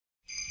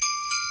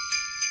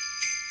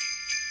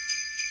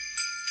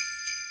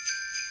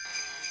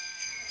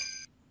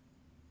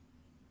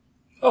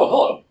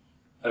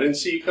didn't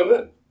see you come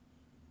in.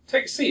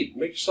 Take a seat.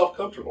 Make yourself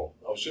comfortable.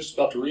 I was just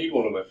about to read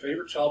one of my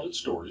favorite childhood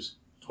stories.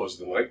 'Twas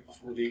the night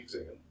before the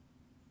exam.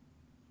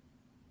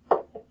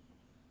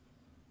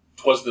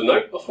 'Twas the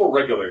night before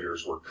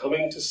regulators were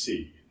coming to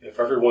see if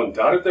everyone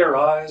dotted their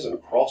I's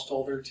and crossed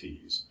all their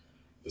T's.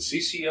 The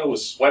CCO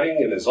was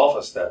sweating in his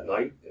office that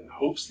night in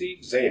hopes the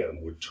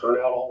exam would turn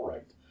out all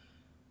right.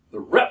 The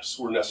reps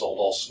were nestled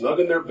all snug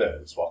in their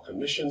beds while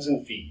commissions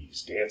and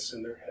fees danced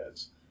in their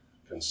heads.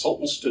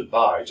 Consultants stood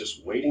by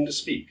just waiting to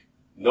speak,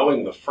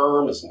 knowing the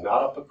firm is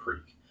not up a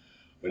creek.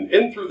 When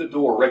in through the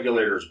door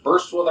regulators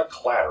burst with a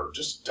clatter,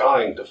 just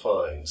dying to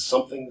find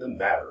something the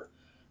matter.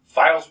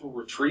 Files were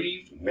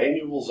retrieved,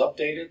 manuals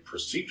updated,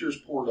 procedures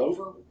poured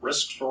over,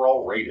 risks were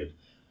all rated.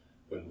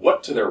 When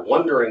what to their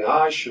wondering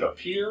eyes should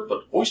appear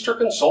but Oyster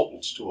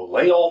Consultants to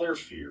allay all their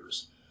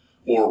fears.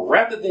 More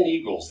rapid than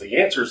eagles, the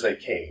answers they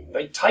came.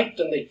 They typed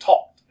and they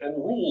talked,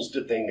 and rules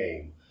did they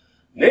name.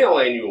 Now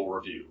annual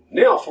review,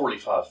 now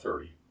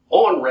 4530,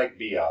 on Reg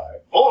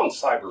BI, on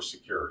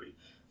cybersecurity.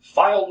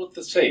 Filed with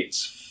the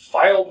states,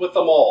 filed with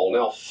them all.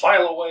 Now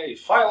file away,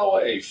 file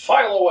away,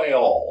 file away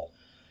all.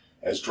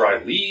 As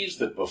dry leaves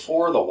that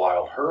before the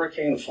wild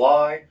hurricane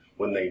fly,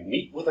 when they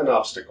meet with an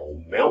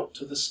obstacle, mount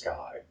to the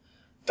sky.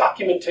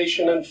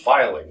 Documentation and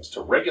filings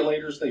to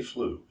regulators they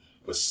flew,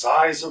 with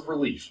sighs of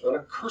relief and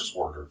a curse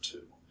word or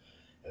two.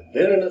 And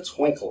then in a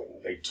twinkling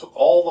they took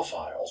all the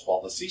files,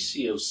 while the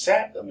CCO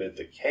sat amid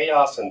the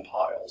chaos and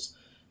piles.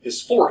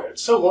 His forehead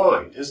so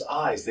lined, his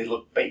eyes they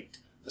looked baked,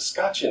 the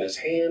scotch in his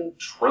hand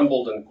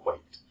trembled and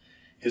quaked.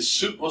 His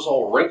suit was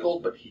all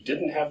wrinkled, but he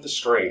didn't have the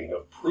strain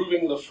of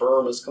proving the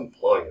firm as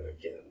compliant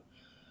again.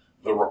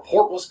 The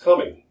report was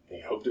coming. He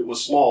hoped it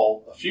was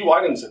small, a few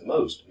items at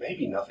most,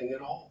 maybe nothing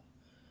at all.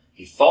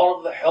 He thought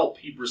of the help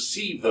he'd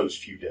received those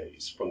few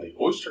days from the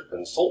Oyster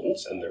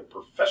Consultants and their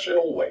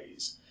professional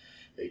ways.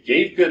 They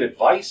gave good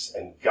advice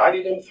and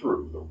guided him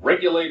through the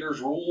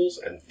regulators' rules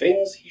and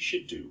things he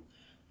should do.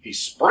 He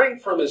sprang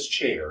from his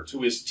chair,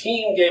 to his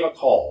team gave a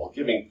call,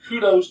 giving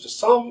kudos to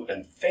some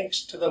and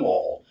thanks to them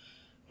all.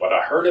 But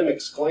I heard him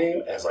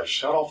exclaim as I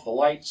shut off the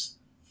lights,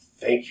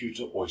 "Thank you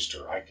to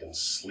Oyster, I can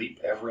sleep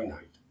every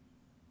night."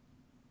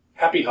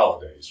 Happy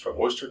holidays from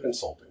Oyster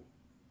Consulting.